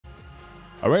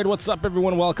Alright, what's up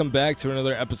everyone? Welcome back to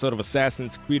another episode of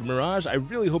Assassin's Creed Mirage. I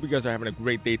really hope you guys are having a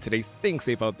great day today, staying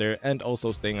safe out there, and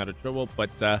also staying out of trouble.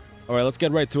 But, alright, let's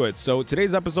get right to it. So,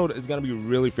 today's episode is going to be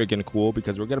really freaking cool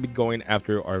because we're going to be going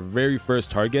after our very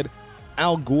first target,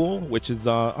 Al-Ghul, which is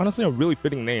honestly a really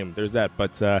fitting name. There's that.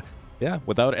 But, yeah,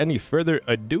 without any further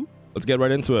ado, let's get right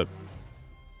into it.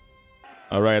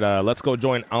 Alright, let's go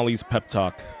join Ali's pep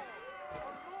talk.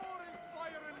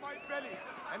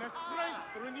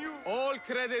 All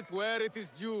credit where it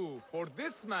is due, for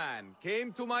this man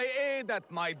came to my aid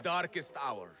at my darkest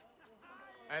hour.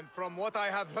 And from what I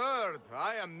have heard,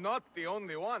 I am not the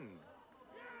only one.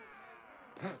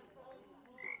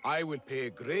 I will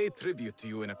pay great tribute to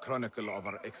you in a chronicle of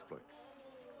our exploits.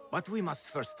 But we must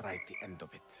first write the end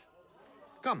of it.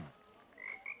 Come.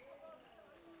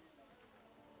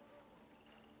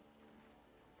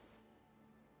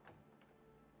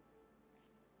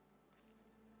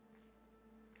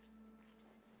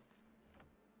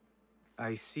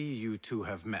 I see you two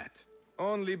have met.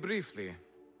 Only briefly.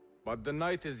 But the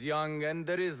night is young and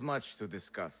there is much to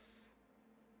discuss.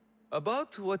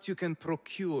 About what you can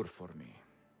procure for me.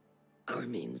 Our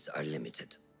means are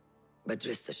limited. But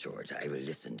rest assured, I will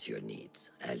listen to your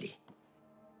needs, Ali.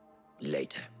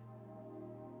 Later.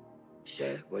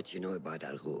 Share what you know about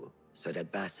Al-Ghul, so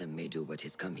that Basim may do what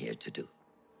he's come here to do.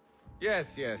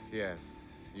 Yes.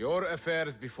 Your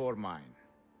affairs before mine.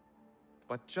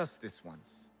 But just this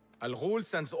once. Al-Ghul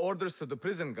sends orders to the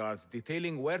prison guards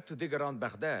detailing where to dig around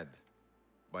Baghdad.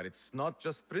 But it's not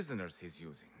just prisoners he's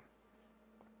using.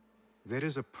 There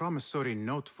is a promissory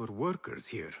note for workers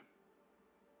here.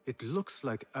 It looks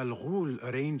like Al-Ghul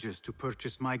arranges to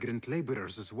purchase migrant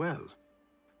laborers as well.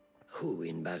 Who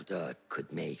in Baghdad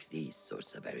could make these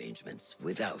sorts of arrangements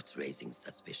without raising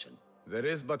suspicion? There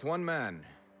is but one man,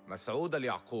 Masoud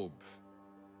al-Yaqub.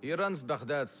 He runs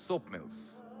Baghdad's soap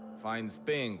mills. Finds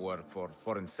paying work for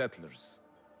foreign settlers,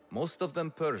 most of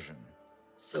them Persian.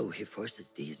 So he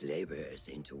forces these laborers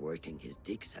into working his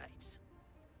dig sites,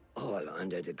 all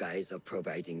under the guise of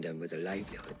providing them with a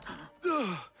livelihood.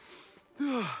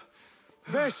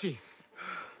 Beshi!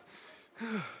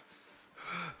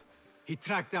 He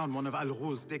tracked down one of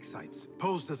Al-Ghul's dig sites,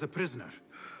 posed as a prisoner.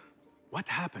 What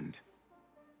happened?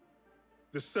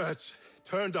 The search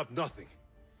turned up nothing.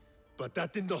 But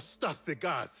that did not stop the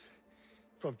guards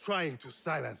from trying to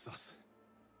silence us.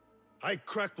 I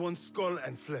cracked one skull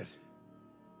and fled.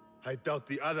 I doubt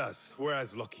the others were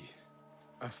as lucky.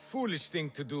 A foolish thing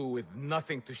to do with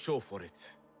nothing to show for it.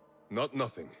 Not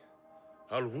nothing.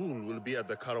 Al-Ghul will be at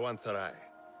the Caravanserai.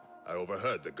 I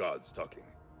overheard the guards talking.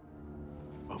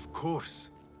 Of course.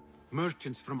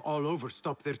 Merchants from all over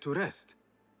stop there to rest.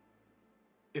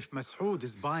 If Masoud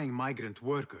is buying migrant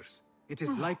workers, it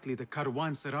is likely the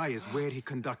Caravanserai is where he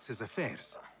conducts his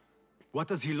affairs. What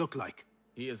does he look like?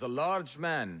 He is a large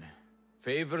man.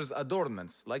 Favors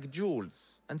adornments like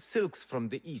jewels and silks from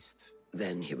the east.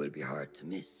 Then he will be hard to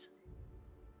miss.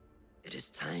 It is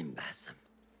time, Basim.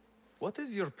 What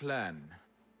is your plan?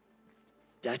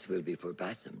 That will be for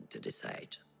Basim to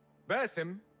decide.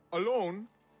 Basim? Alone?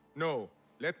 No.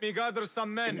 Let me gather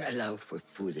some men. And allow for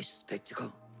foolish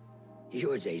spectacle.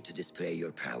 Your day to display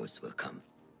your prowess will come.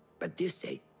 But this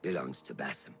day belongs to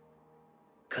Basim.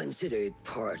 Consider it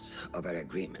part of our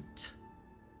agreement.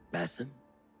 Basim?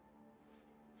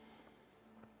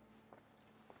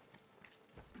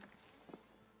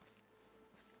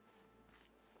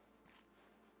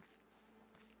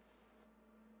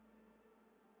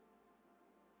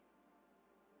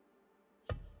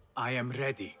 I am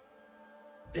ready.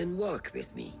 Then walk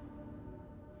with me.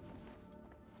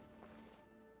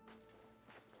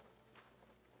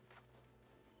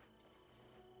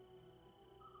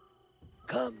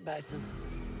 Come, Basim.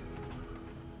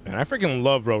 Man, I freaking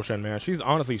love Roshan, man. She's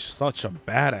honestly such a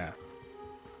badass.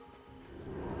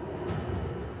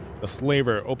 The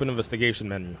slaver, open investigation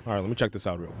menu. All right, let me check this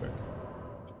out real quick.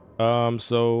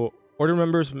 So order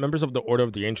members of the Order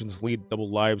of the Ancients lead double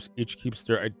lives. Each keeps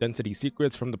their identity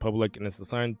secrets from the public and is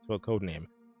assigned to a code name.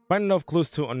 Find enough clues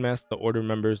to unmask the Order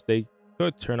members. They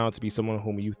could turn out to be someone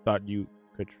whom you thought you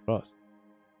could trust.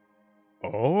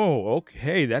 Oh,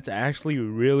 okay. That's actually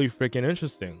really freaking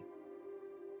interesting.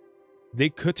 They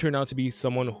could turn out to be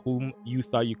someone whom you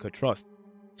thought you could trust.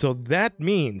 So that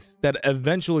means that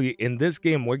eventually in this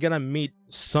game, we're going to meet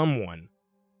someone,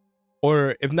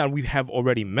 or if not, we have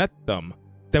already met them,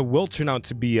 that will turn out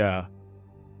to be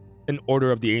an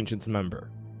Order of the Ancients member.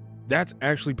 That's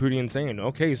actually pretty insane.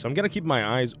 Okay, so I'm going to keep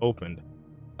my eyes open.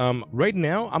 Right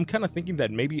now, I'm kind of thinking that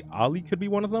maybe Ali could be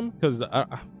one of them, because,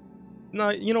 no,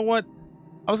 you know what?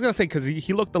 I was gonna say because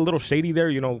he looked a little shady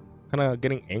there, you know, kind of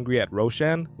getting angry at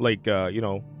Roshan, like, you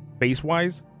know, space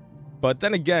wise. But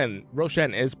then again,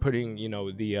 Roshan is putting, you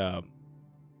know, the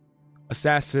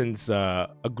assassin's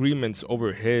agreements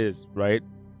over his, right,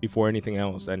 before anything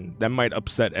else, and that might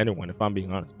upset anyone if I'm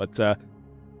being honest. But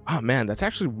oh man, that's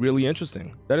actually really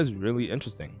interesting. That is really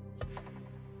interesting.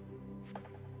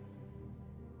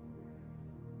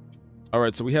 All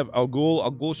right, so we have Al-Ghul.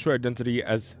 Al-Ghul's true identity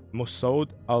as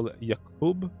Mosaud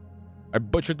Al-Yaqub. I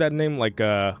butchered that name like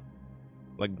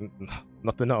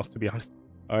nothing else, to be honest.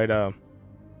 All right,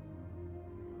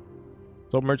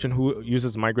 so merchant who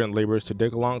uses migrant laborers to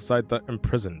dig alongside the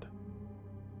imprisoned.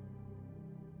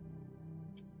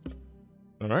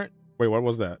 All right. Wait, what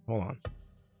was that? Hold on.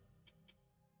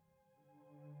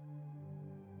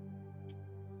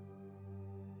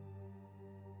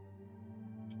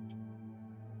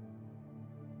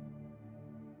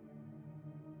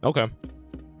 Okay.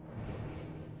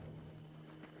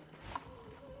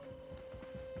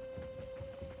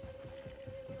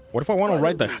 What if I want to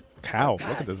ride the cow? Look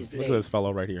at this. Look at this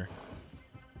fellow right here.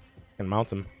 I can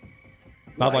mount him.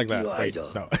 Not like that. Wait,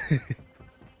 no.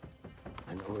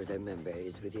 An order member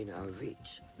is within our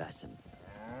reach, Basim.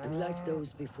 Unlike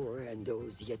those before and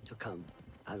those yet to come,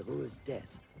 Al-Ghul's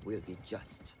death will be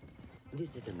just.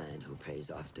 This is a man who preys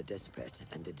off the desperate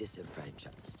and the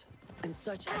disenfranchised. And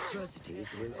such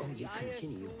atrocities will only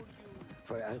continue.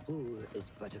 For Al-Ghul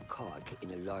is but a cog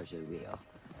in a larger wheel,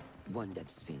 one that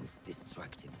spins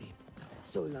destructively.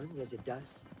 So long as it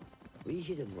does, we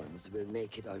Hidden Ones will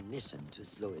make it our mission to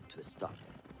slow it to a stop.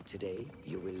 Today,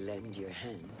 you will lend your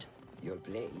hand, your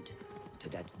blade, to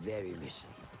that very mission.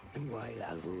 And while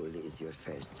Al-Ghul is your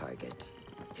first target,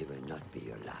 he will not be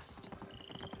your last.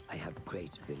 I have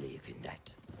great belief in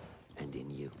that, and in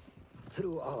you.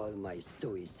 Through all my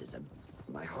stoicism,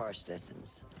 my harsh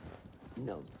lessons,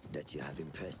 know that you have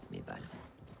impressed me, Basim.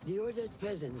 The Order's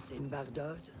presence in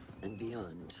Baghdad and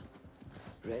beyond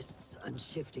rests on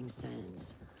shifting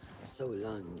sands, so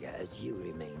long as you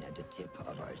remain at the tip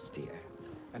of our spear.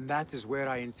 And that is where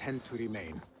I intend to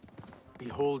remain.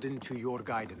 Beholden to your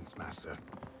guidance, Master.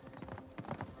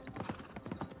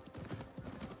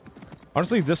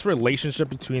 Honestly, this relationship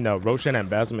between Roshan and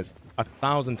Basim is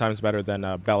 1,000 times better than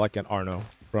Balak and Arno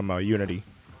from Unity.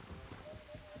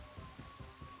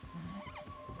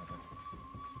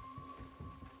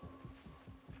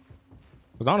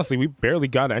 Because honestly, we barely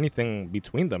got anything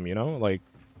between them, you know? Like,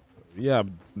 yeah,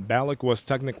 Balak was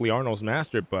technically Arno's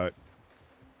master, but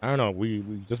I don't know, we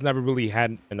just never really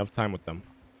had enough time with them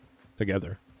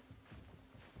together.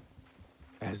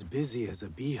 As busy as a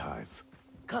beehive.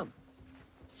 Come,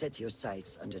 set your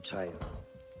sights under trial.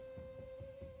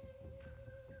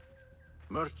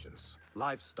 Merchants,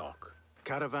 livestock,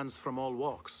 caravans from all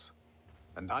walks.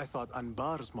 And I thought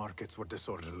Anbar's markets were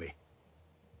disorderly.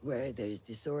 Where there is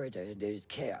disorder, there is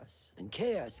chaos, and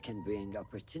chaos can bring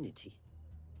opportunity.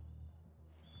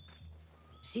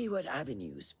 See what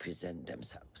avenues present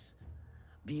themselves.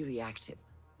 Be reactive,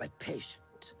 but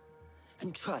patient,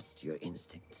 and trust your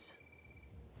instincts.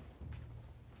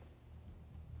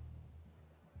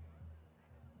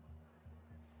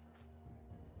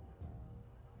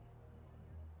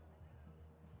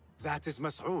 That is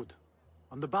Mas'ud,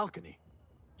 on the balcony,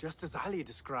 just as Ali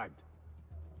described.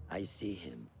 I see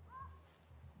him.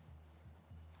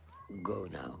 Go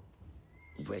now.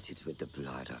 Wet it with the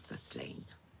blood of the slain.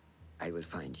 I will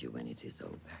find you when it is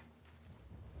over.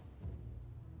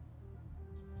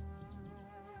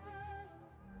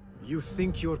 You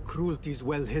think your cruelties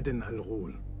well hidden,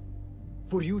 Al-Ghul.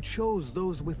 For you chose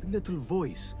those with little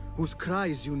voice, whose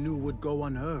cries you knew would go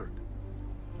unheard.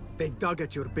 They dug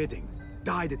at your bidding,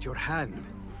 died at your hand,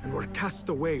 and were cast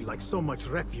away like so much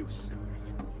refuse.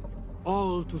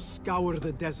 All to scour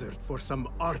the desert for some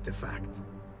artifact.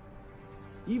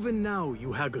 Even now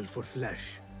you haggle for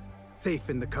flesh, safe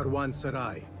in the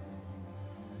Caravanserai.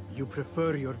 You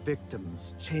prefer your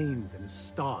victims chained and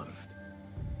starved.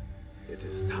 It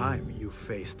is time you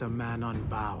faced a man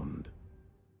unbound.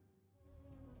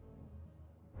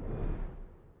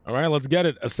 All right, let's get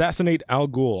it. Assassinate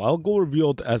Al-Ghul. Al-Ghul,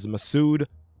 revealed as Masood,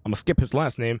 I'm gonna skip his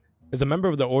last name, is a member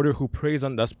of the Order who preys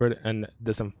on desperate and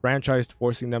disenfranchised,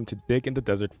 forcing them to dig in the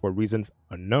desert for reasons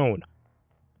unknown.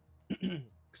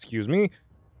 Excuse me.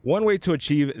 One way to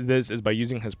achieve this is by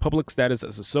using his public status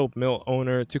as a soap mill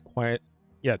owner to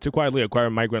quietly acquire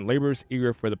migrant laborers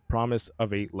eager for the promise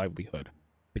of a livelihood.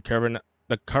 The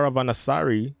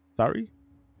Caravanserai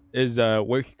is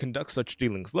where he conducts such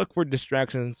dealings. Look for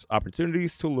distractions,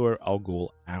 opportunities to lure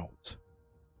Al-Ghul out.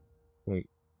 Wait,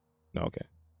 no, okay.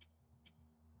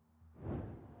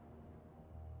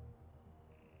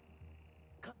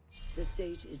 The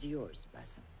stage is yours,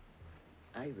 Basim.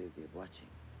 I will be watching.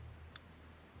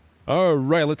 All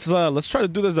right, let's try to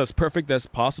do this as perfect as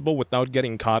possible without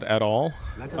getting caught at all.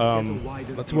 Let us get a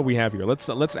wider Let's see what we have here.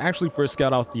 Let's actually first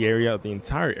scout out the area, the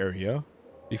entire area,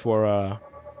 before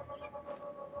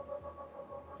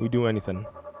we do anything.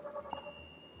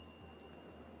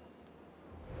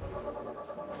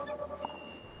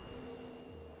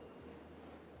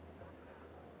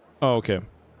 Oh, okay.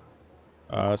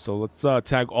 So let's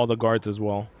tag all the guards as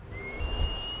well.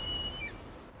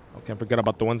 Oh, can't forget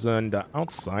about the ones on the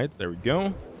outside. There we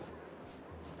go.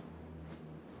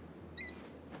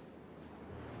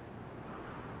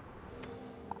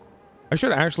 I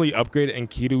should actually upgrade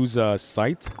Enkidu's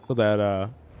sight so that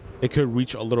it could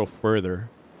reach a little further.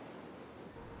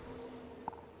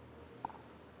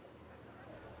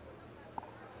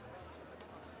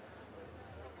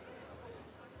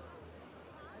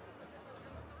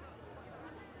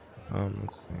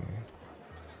 Let's see.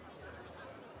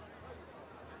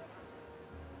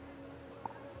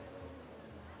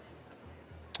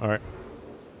 All right.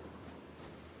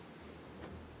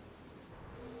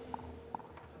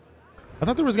 I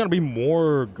thought there was gonna be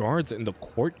more guards in the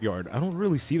courtyard. I don't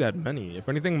really see that many. If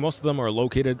anything, most of them are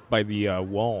located by the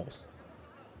walls.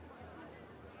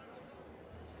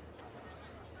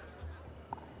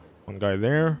 One guy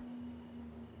there.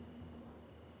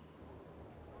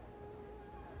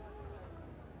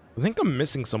 I think I'm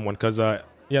missing someone because,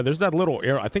 yeah, there's that little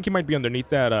arrow. I think he might be underneath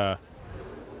that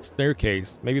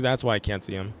staircase. Maybe that's why I can't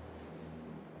see him.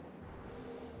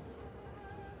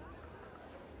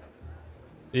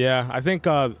 Yeah, I think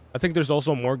there's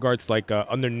also more guards like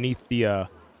underneath the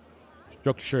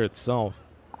structure itself.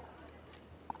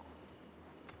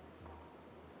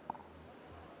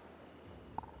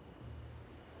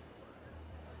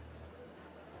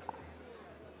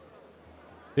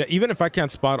 Yeah, even if I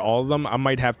can't spot all of them, I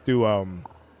might have to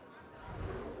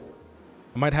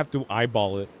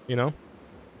eyeball it, you know?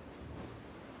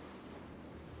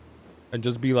 And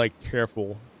just be like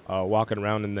careful walking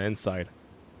around in the inside.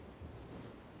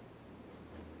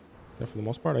 Yeah, for the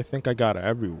most part, I think I got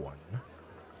everyone.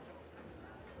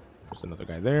 There's another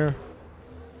guy there.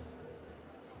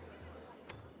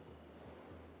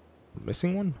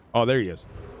 Missing one? Oh, there he is.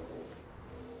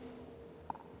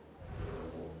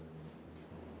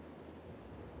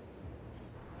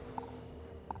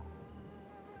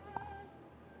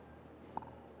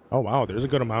 Oh, wow. There's a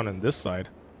good amount on this side.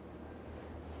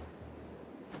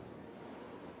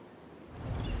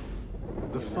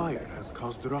 The fire has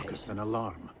caused ruckus and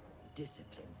alarm.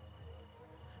 Discipline.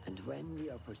 And when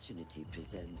the opportunity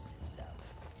presents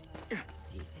itself,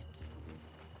 seize it.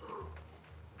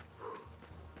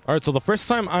 All right, so the first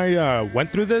time I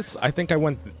went through this, I think I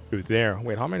went through there.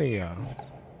 Wait, how many? I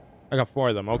got 4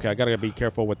 of them. Okay, I gotta be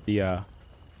careful with the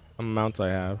amounts I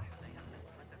have.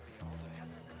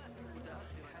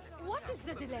 What is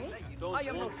the delay? I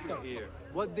am not here.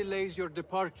 What delays your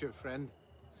departure, friend?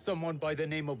 Someone by the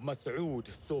name of Mas'ud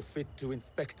saw fit to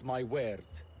inspect my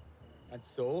wares. And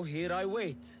so here I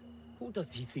wait. Who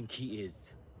does he think he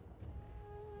is?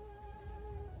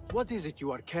 What is it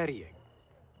you are carrying?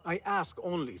 I ask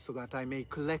only so that I may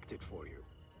collect it for you.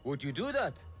 Would you do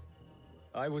that?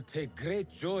 I would take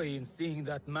great joy in seeing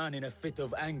that man in a fit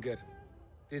of anger.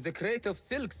 It is a crate of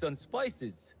silks and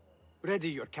spices. Ready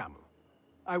your camel.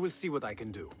 I will see what I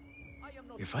can do.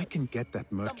 If I can get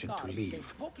that merchant to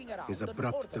leave, his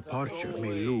abrupt departure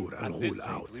may lure Al-Ghul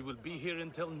out. We will be here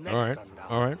until next All right, sundown.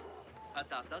 all right.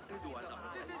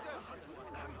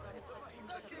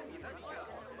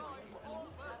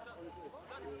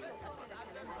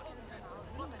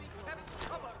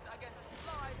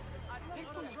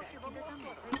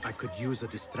 I could use a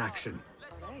distraction.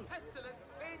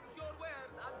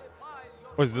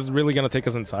 Oh, is this really gonna take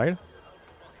us inside?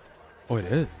 Oh, it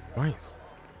is. Nice.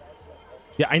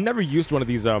 Yeah, I never used one of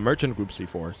these merchant groups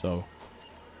before, so.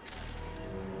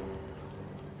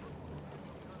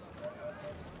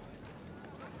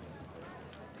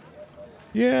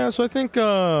 Yeah, so I think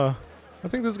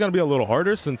this is gonna be a little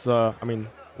harder since I mean,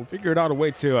 we figured out a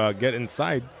way to get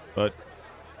inside, but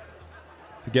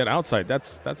to get outside,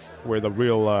 that's where the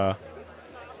real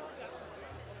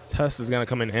test is gonna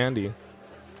come in handy.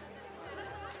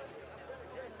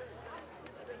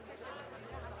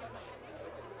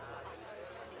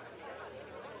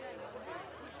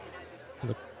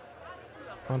 The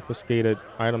confiscated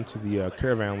item to the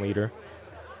caravan leader.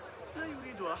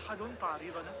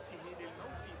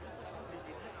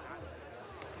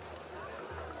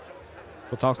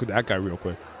 We'll talk to that guy real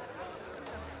quick.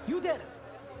 You there?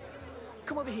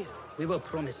 Come over here. We were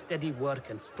promised steady work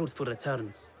and fruitful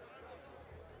returns.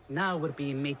 Now we're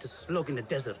being made to slog in the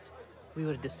desert. We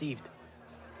were deceived.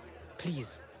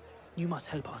 Please, you must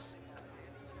help us.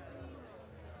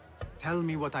 Tell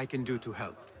me what I can do to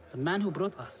help. The man who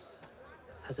brought us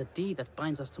has a deed that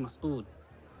binds us to Mas'ud.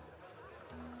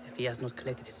 If he has not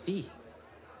collected his fee,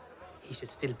 he should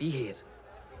still be here.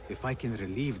 If I can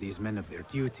relieve these men of their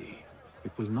duty,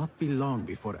 it will not be long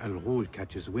before Al-Ghul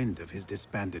catches wind of his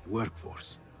disbanded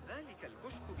workforce.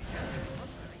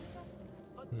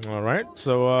 All right,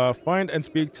 so find and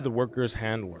speak to the workers'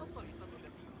 handler.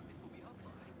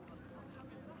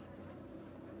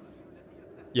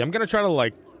 Yeah, I'm gonna try to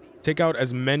like take out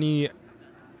as many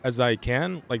as I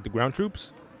can, like the ground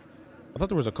troops. I thought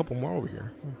there was a couple more over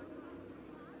here.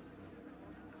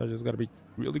 I just gotta be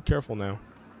really careful now.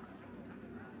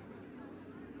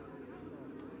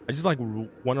 I just like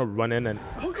want to run in and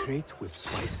a crate with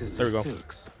spices there we and go.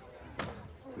 silks.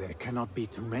 There cannot be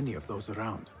too many of those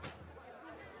around.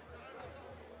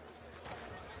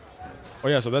 Oh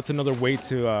yeah, so that's another way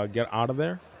to get out of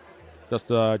there,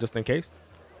 just in case.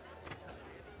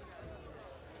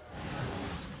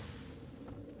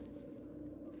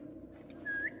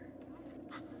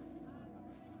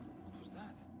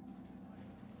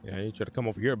 Yeah, you try to come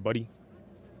over here, buddy.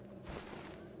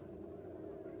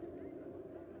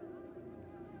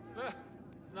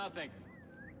 It's nothing.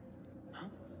 Huh?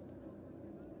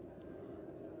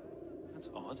 That's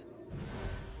odd.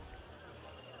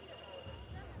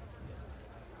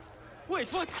 Wait,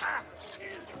 what? Ah!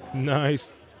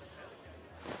 Nice.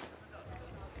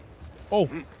 Oh,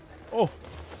 oh.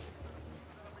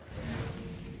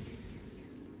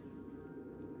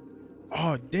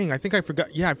 Oh, dang, I think I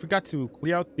forgot. Yeah, I forgot to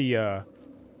clear out the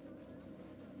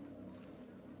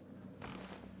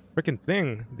freaking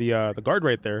thing. The guard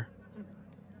right there.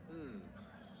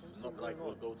 Not like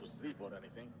we'll go to sleep or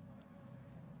anything.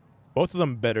 Both of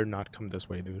them better not come this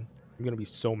way, dude. I'm gonna be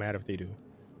so mad if they do.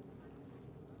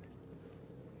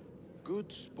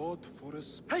 Good spot for a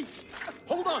Hey!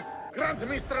 Hold on! Grant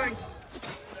me strength!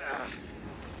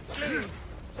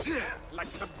 Like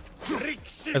some Greek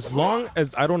shit. As long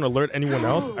as I don't alert anyone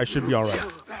else, I should be all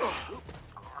right.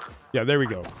 Yeah, there we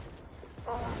go.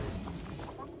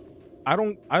 I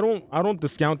don't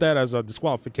discount that as a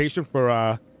disqualification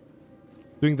for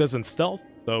doing this in stealth,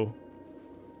 so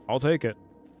I'll take it.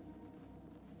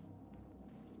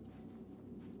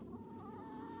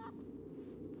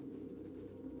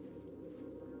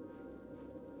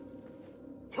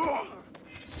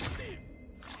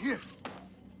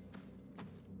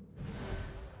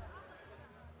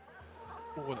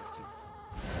 Oh, that's it.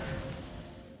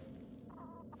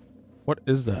 What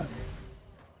is that?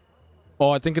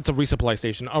 Oh, I think it's a resupply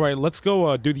station. All right, let's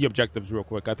go do the objectives real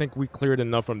quick. I think we cleared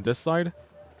enough from this side.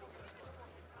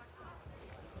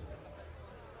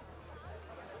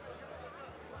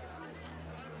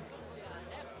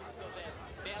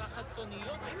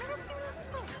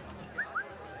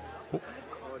 Oh,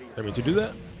 I mean to do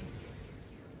that.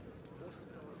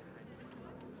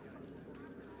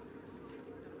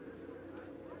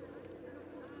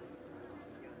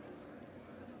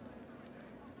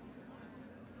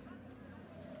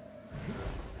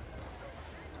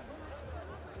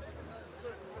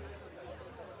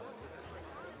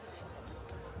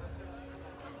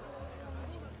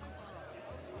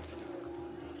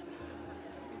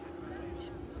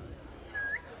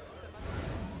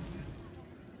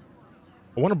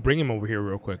 I want to bring him over here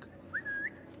real quick.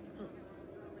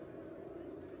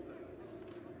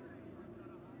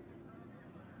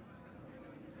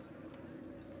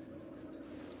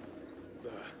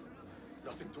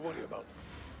 Nothing to worry about.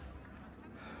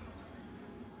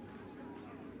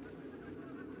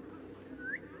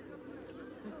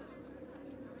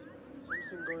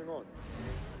 Something going on.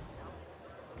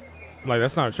 Like,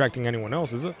 that's not attracting anyone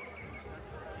else, is it?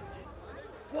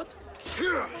 What?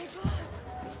 Oh my god.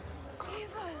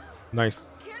 Evil. Nice.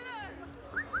 Killer.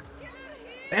 Killer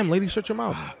here. Damn, lady, shut your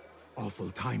mouth. Awful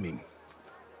timing.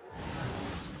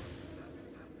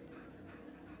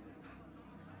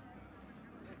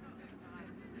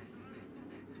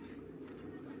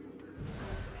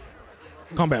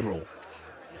 Combat roll.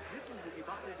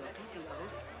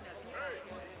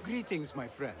 Greetings, my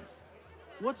friend.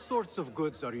 What sorts of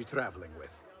goods are you traveling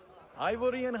with?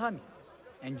 Ivory and honey.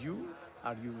 And you?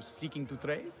 Are you seeking to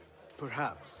trade?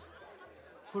 Perhaps.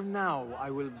 For now, I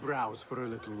will browse for a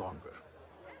little longer.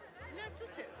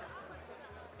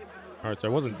 All right, so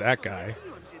I wasn't that guy.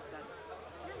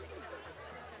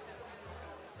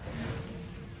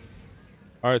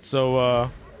 All right, so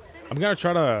I'm gonna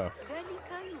try to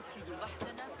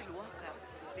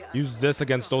use this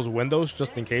against those windows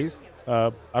just in case.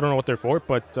 I don't know what they're for,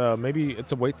 but maybe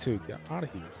it's a way to get out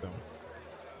of here. So,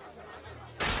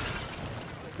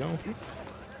 go.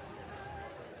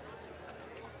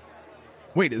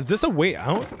 Wait, is this a way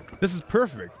out? This is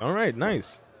perfect. All right,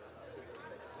 nice.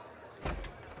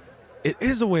 It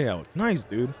is a way out. Nice,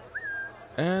 dude.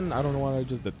 And I don't know what I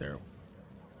just did there.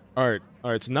 All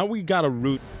right. So now we got a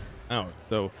route out.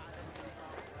 So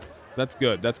that's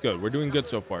good. That's good. We're doing good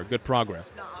so far. Good progress.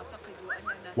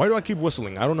 Why do I keep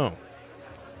whistling? I don't know.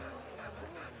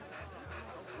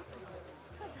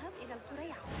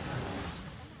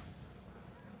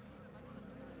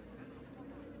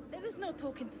 There is no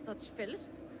talking to such filth.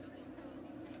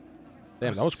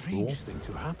 Damn, that was a strange cool. thing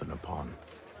to happen upon.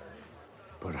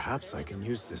 Perhaps I can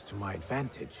use this to my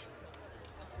advantage.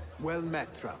 Well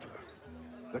met, traveler.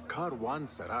 The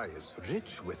Caravanserai is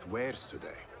rich with wares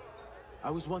today. I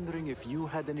was wondering if you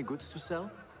had any goods to sell?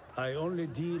 I only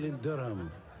deal in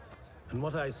dirham, and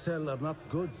what I sell are not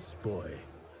goods, boy.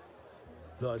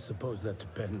 Though I suppose that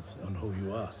depends on who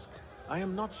you ask. I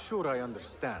am not sure I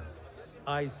understand.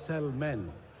 I sell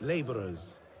men,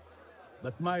 laborers,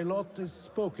 but my lot is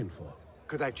spoken for.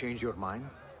 Could I change your mind?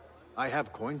 I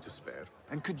have coin to spare,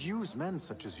 and could use men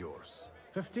such as yours.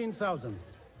 15,000.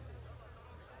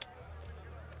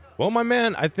 Well, my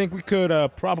man, I think we could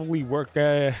probably work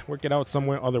it out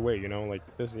somewhere other way. You know, like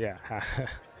this. Yeah.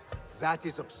 That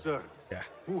is absurd. Yeah.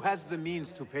 Who has the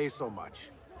means to pay so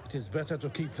much? It is better to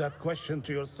keep that question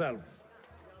to yourself.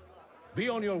 Be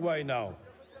on your way now.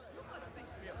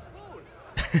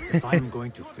 If I am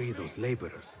going to free those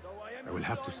laborers, I will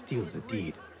have to steal the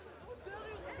deed.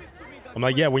 I'm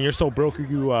like, yeah. When you're so broke,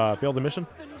 you fail the mission.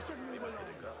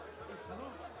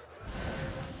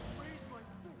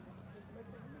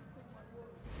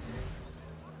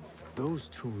 Those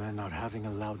two men are having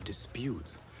a loud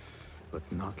dispute, but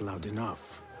not loud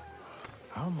enough.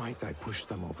 How might I push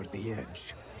them over the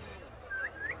edge?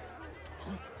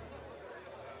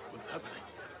 What's happening?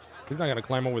 He's not gonna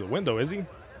climb over the window, is he? Right.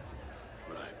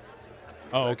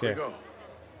 Oh, Back we okay. go.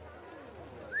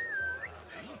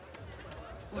 Hey,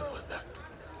 what was that?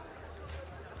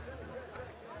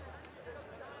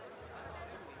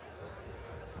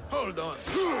 Hold on.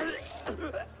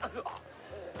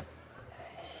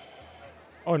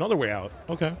 Oh, another way out.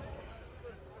 Okay.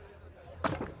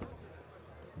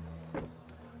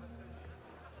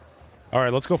 All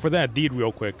right, let's go for that deed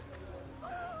real quick.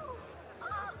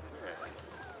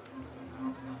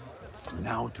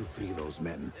 Now to free those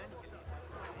men.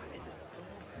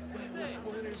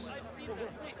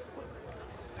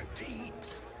 The deed.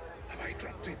 Have I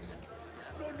dropped it?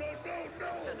 No, no, no,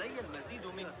 no! لدي المزيد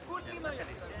من كل ما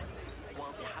يلي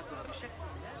واضحة بشكل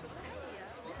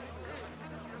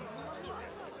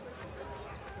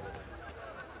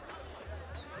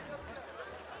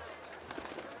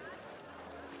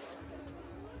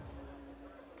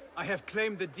I have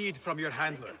claimed the deed from your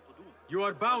handler. You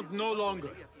are bound no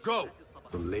longer. Go!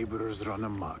 The laborers run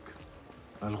amok.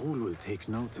 Al-Ghul will take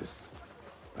notice.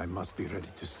 I must be ready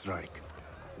to strike.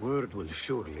 Word will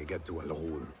surely get to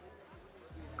Al-Ghul.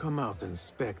 Come out and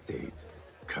spectate,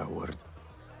 coward.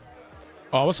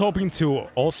 I was hoping to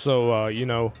also, you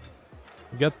know,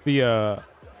 get the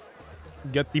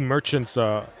merchants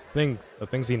the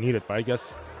things he needed, but I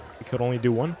guess he could only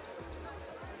do one.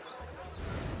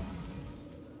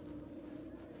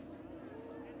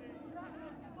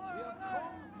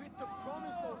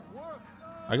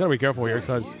 I gotta be careful here,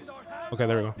 because... Okay,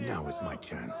 there we go. Now is my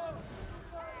chance.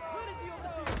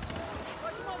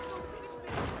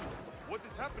 What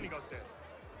is happening out there?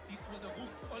 This was a ruse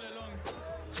all along.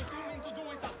 What do you mean to do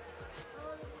with us?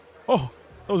 Oh,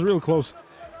 that was real close.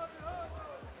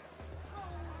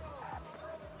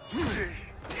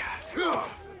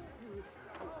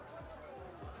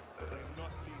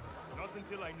 Not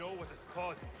until I know what has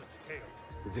caused such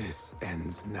chaos. This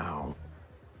ends now.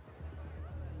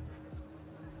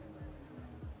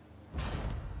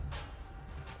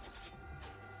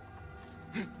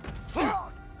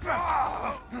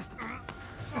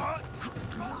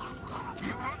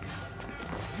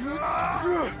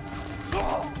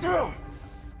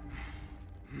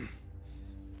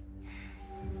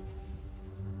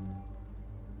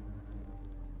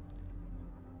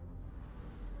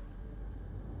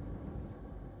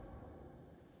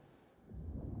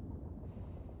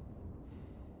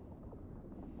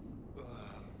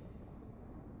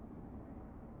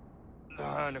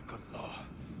 Subhanakallah.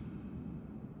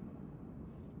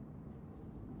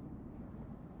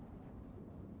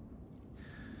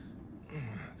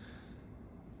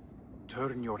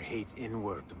 Turn your hate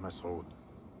inward, Masood.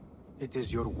 It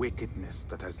is your wickedness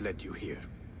that has led you here.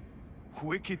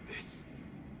 Wickedness?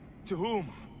 To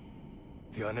whom?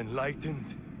 The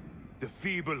unenlightened? The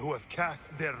feeble who have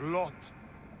cast their lot?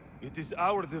 It is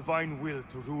our divine will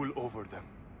to rule over them.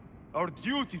 Our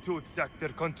duty to exact their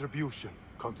contribution.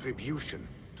 Contribution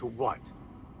to what?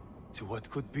 To what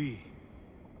could be.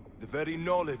 The very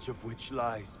knowledge of which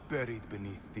lies buried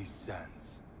beneath these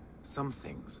sands. Some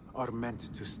things are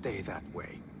meant to stay that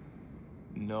way.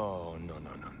 No.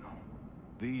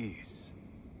 These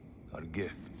are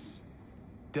gifts,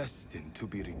 destined to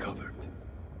be recovered.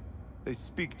 They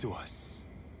speak to us,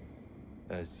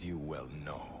 as you well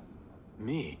know.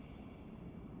 Me?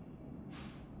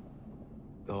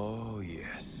 Oh,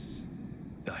 yes.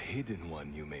 A hidden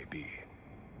one you may be,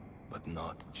 but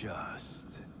not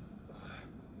just.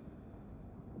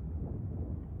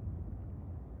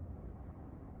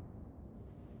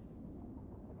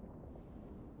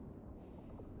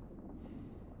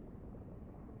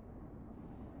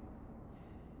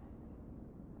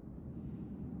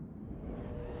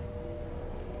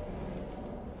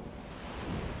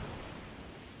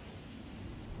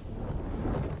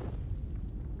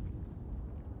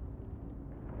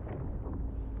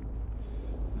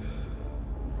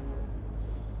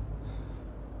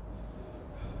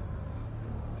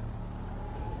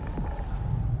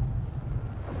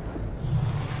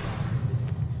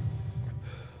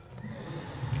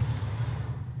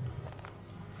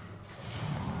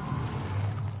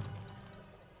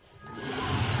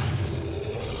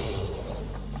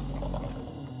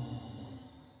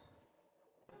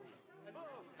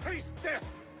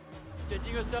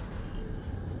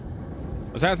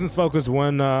 Assassin's Focus.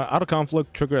 When out of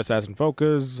conflict, trigger Assassin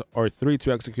Focus, or 3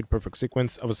 to execute perfect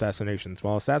sequence of assassinations.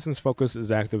 While Assassin's Focus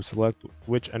is active, select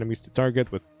which enemies to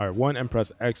target with R1 and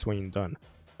press X when you're done.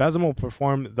 Basim will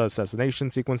perform the assassination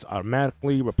sequence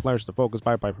automatically, replenish the focus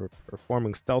by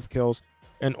performing stealth kills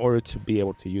in order to be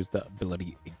able to use the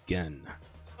ability again.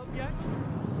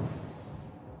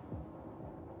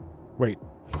 Wait.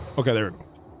 Okay, there we go.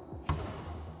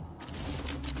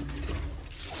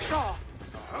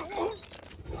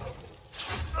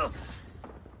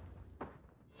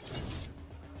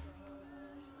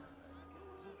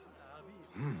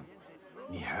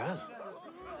 Nihal?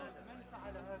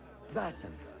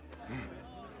 Basim.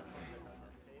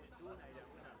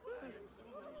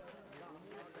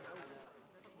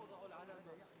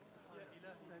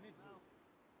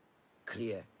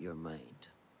 Clear your mind.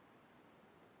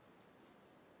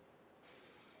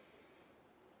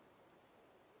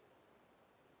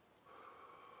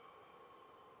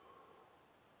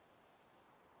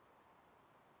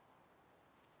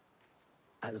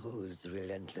 Al-Ghul's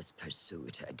relentless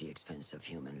pursuit at the expense of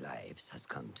human lives has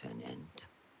come to an end.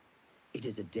 It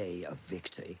is a day of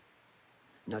victory,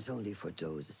 not only for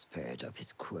those spared of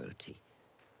his cruelty,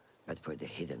 but for the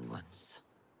hidden ones.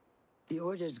 The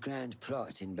Order's grand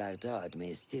plot in Baghdad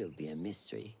may still be a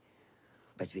mystery,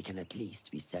 but we can at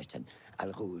least be certain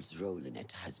Al-Ghul's role in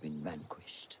it has been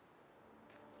vanquished.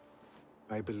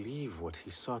 I believe what he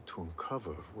sought to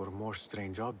uncover were more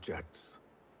strange objects,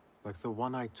 like the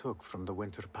one I took from the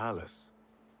Winter Palace.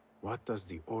 What does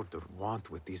the Order want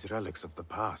with these relics of the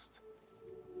past?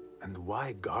 And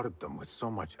why guard them with so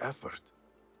much effort?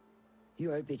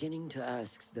 You are beginning to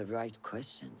ask the right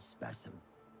questions, Basim.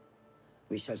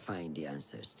 We shall find the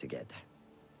answers together.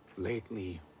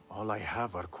 Lately, all I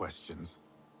have are questions.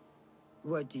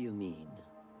 What do you mean?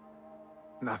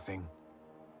 Nothing.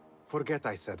 Forget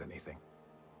I said anything.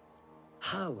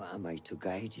 How am I to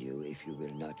guide you if you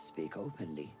will not speak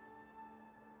openly?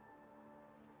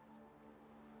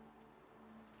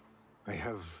 I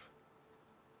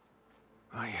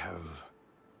have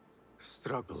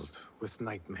struggled with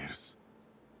nightmares.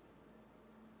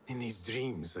 In these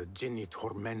dreams, a jinni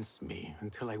torments me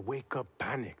until I wake up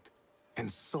panicked and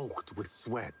soaked with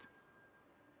sweat.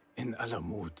 In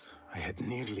Alamut, I had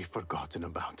nearly forgotten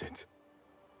about it.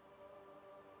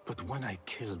 But when I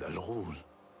killed Al-Ghul,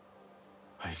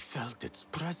 I felt its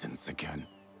presence again.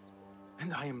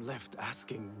 And I am left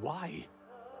asking why?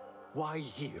 Why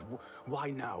here?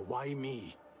 Why now? Why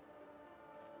me?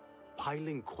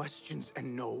 Piling questions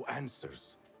and no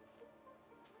answers.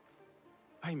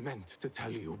 I meant to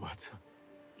tell you, but...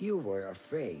 You were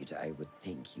afraid I would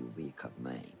think you weak of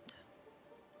mind.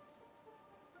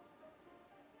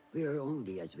 We are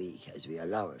only as weak as we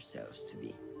allow ourselves to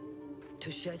be.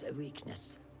 To shed a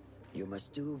weakness, you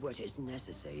must do what is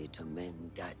necessary to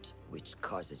mend that which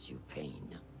causes you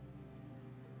pain.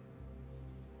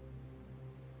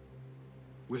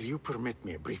 Will you permit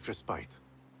me a brief respite?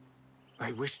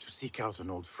 I wish to seek out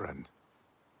an old friend.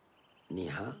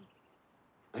 Nihal?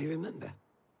 I remember.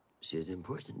 She is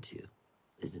important to you,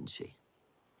 isn't she?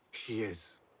 She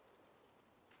is.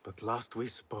 But last we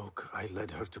spoke, I led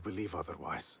her to believe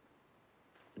otherwise.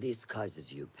 This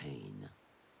causes you pain.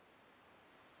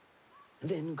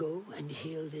 Then go and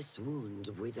heal this wound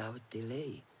without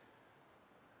delay.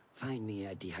 Find me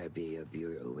at the Herbier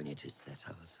Bureau when it is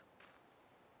settled.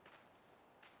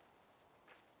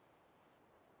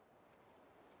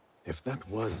 If that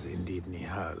was indeed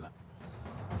Nihal,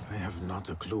 I have not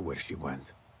a clue where she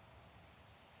went.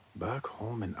 Back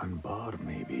home in Anbar,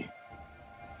 maybe.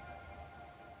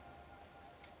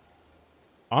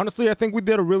 Honestly, I think we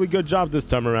did a really good job this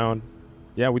time around.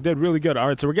 Yeah, we did really good. All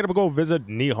right, so we're going to go visit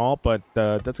Nihal, but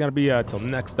that's going to be till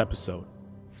next episode.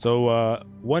 So,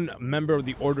 one member of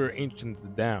the Order Ancients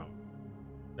down.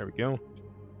 There we go.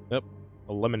 Yep,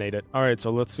 eliminate it. All right,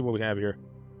 so let's see what we have here.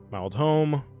 My old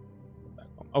home.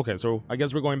 Okay, so I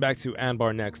guess we're going back to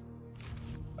Anbar next.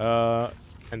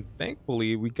 And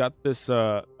thankfully, we got this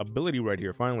ability right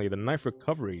here, finally, the knife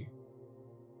recovery.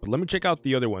 But let me check out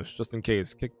the other ones, just in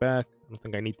case. Kickback. I don't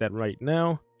think I need that right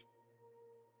now.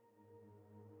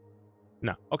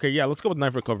 No. Okay, yeah, let's go with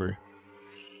knife recovery.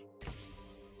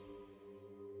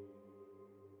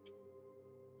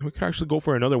 We could actually go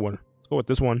for another one. Let's go with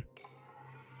this one.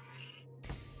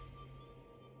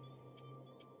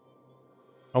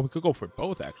 Oh, we could go for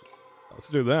both, actually. Let's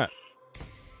do that.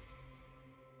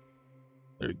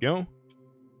 There we go.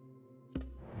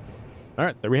 All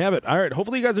right, there we have it. All right,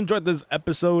 hopefully you guys enjoyed this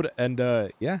episode. And,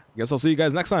 yeah, I guess I'll see you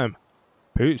guys next time.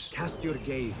 Peace. Cast your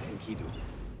gaze, Enkidu.